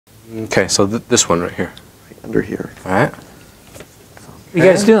Okay, so this one right here. Right under here. All right. What are you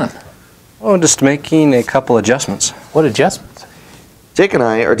guys doing? Oh, just making a couple adjustments. What adjustments? Jake and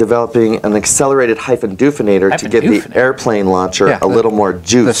I are developing an accelerated hyphen-dufinator to give the airplane launcher a little more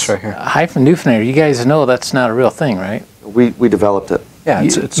juice. This right here. Hyphen-dufinator, you guys know that's not a real thing, right? We developed it. Yeah,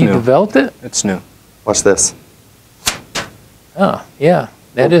 it's new. You developed it? It's new. Watch this. Oh, yeah.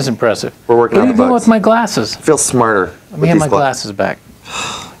 That is impressive. We're working on the bugs. What are you doing with my glasses? I feel smarter. Let me have my glasses back.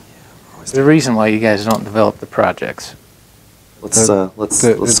 There's a reason why you guys don't develop the projects.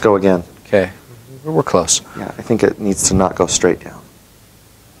 Let's go again. Okay, we're close. Yeah, I think it needs to not go straight down.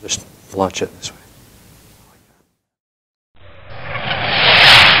 Just launch it this way.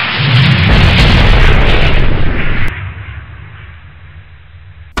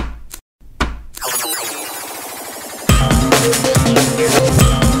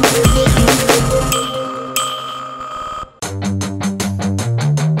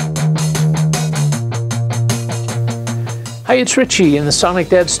 Hi, it's Richie in the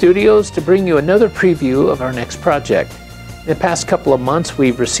SonicDad Studios to bring you another preview of our next project. In the past couple of months,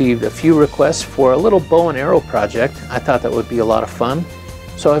 we've received a few requests for a little bow and arrow project. I thought that would be a lot of fun.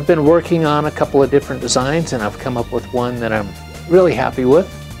 So I've been working on a couple of different designs and I've come up with one that I'm really happy with.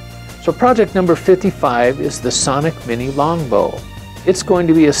 So project number 55 is the Sonic Mini Longbow. It's going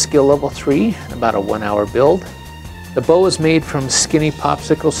to be a skill level 3, about a 1-hour build. The bow is made from skinny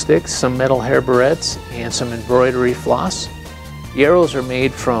popsicle sticks, some metal hair barrettes, and some embroidery floss. The arrows are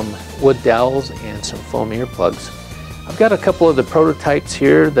made from wood dowels and some foam earplugs. I've got a couple of the prototypes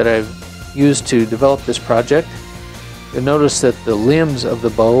here that I've used to develop this project. You'll notice that the limbs of the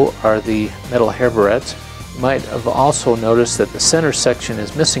bow are the metal hair barrettes. You might have also noticed that the center section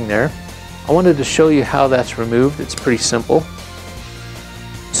is missing there. I wanted to show you how that's removed. It's pretty simple.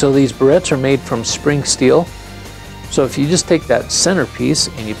 So these barrettes are made from spring steel. So if you just take that center piece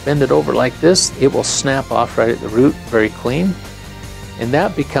and you bend it over like this, it will snap off right at the root, very clean. And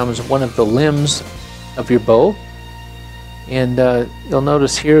that becomes one of the limbs of your bow. And you'll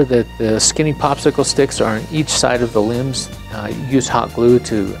notice here that the skinny popsicle sticks are on each side of the limbs. You use hot glue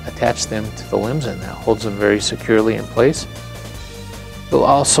to attach them to the limbs and that holds them very securely in place. You'll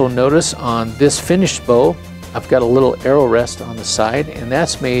also notice on this finished bow, I've got a little arrow rest on the side, and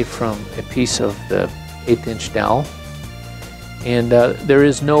that's made from a piece of the 1/8" dowel. And there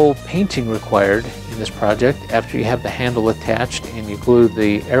is no painting required in this project. After you have the handle attached and you glue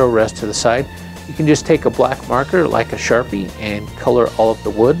the arrow rest to the side, you can just take a black marker like a Sharpie and color all of the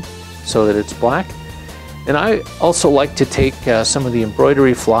wood so that it's black. And I also like to take some of the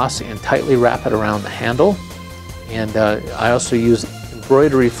embroidery floss and tightly wrap it around the handle. And I also use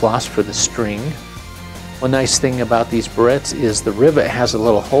embroidery floss for the string. One nice thing about these barrettes is the rivet has a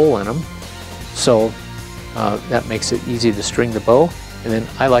little hole in them. So that makes it easy to string the bow. And then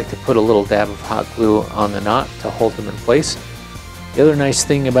I like to put a little dab of hot glue on the knot to hold them in place. The other nice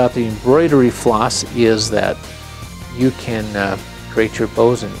thing about the embroidery floss is that you can create your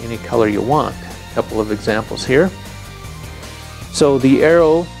bows in any color you want. A couple of examples here. So the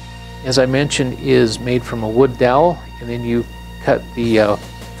arrow, as I mentioned, is made from a wood dowel, and then you cut the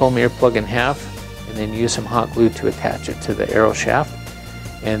foam earplug in half and then use some hot glue to attach it to the arrow shaft.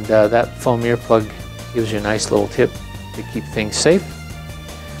 And that foam earplug gives you a nice little tip to keep things safe.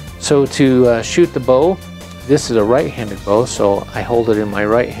 So to shoot the bow, this is a right-handed bow, so I hold it in my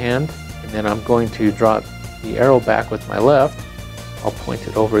right hand, and then I'm going to draw the arrow back with my left. I'll point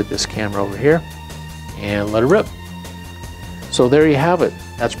it over at this camera over here and let it rip. So there you have it.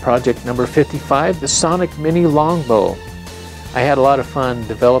 That's project number 55, the Sonic Mini Longbow. I had a lot of fun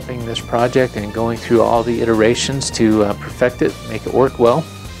developing this project and going through all the iterations to perfect it, make it work well.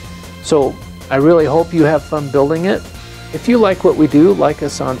 So I really hope you have fun building it. If you like what we do, like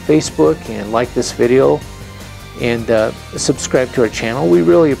us on Facebook and like this video and subscribe to our channel. We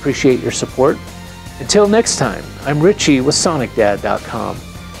really appreciate your support. Until next time, I'm Richie with SonicDad.com.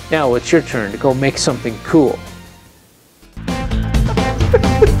 Now it's your turn to go make something cool.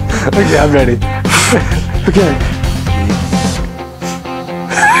 Okay, I'm ready. Okay.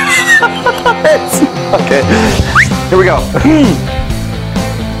 Okay, here we go.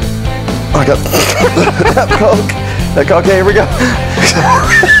 Oh, I got that Coke. Okay, here we go.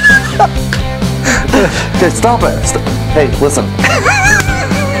 Okay, stop it. Hey, listen.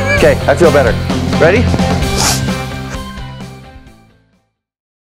 Okay, I feel better. Ready?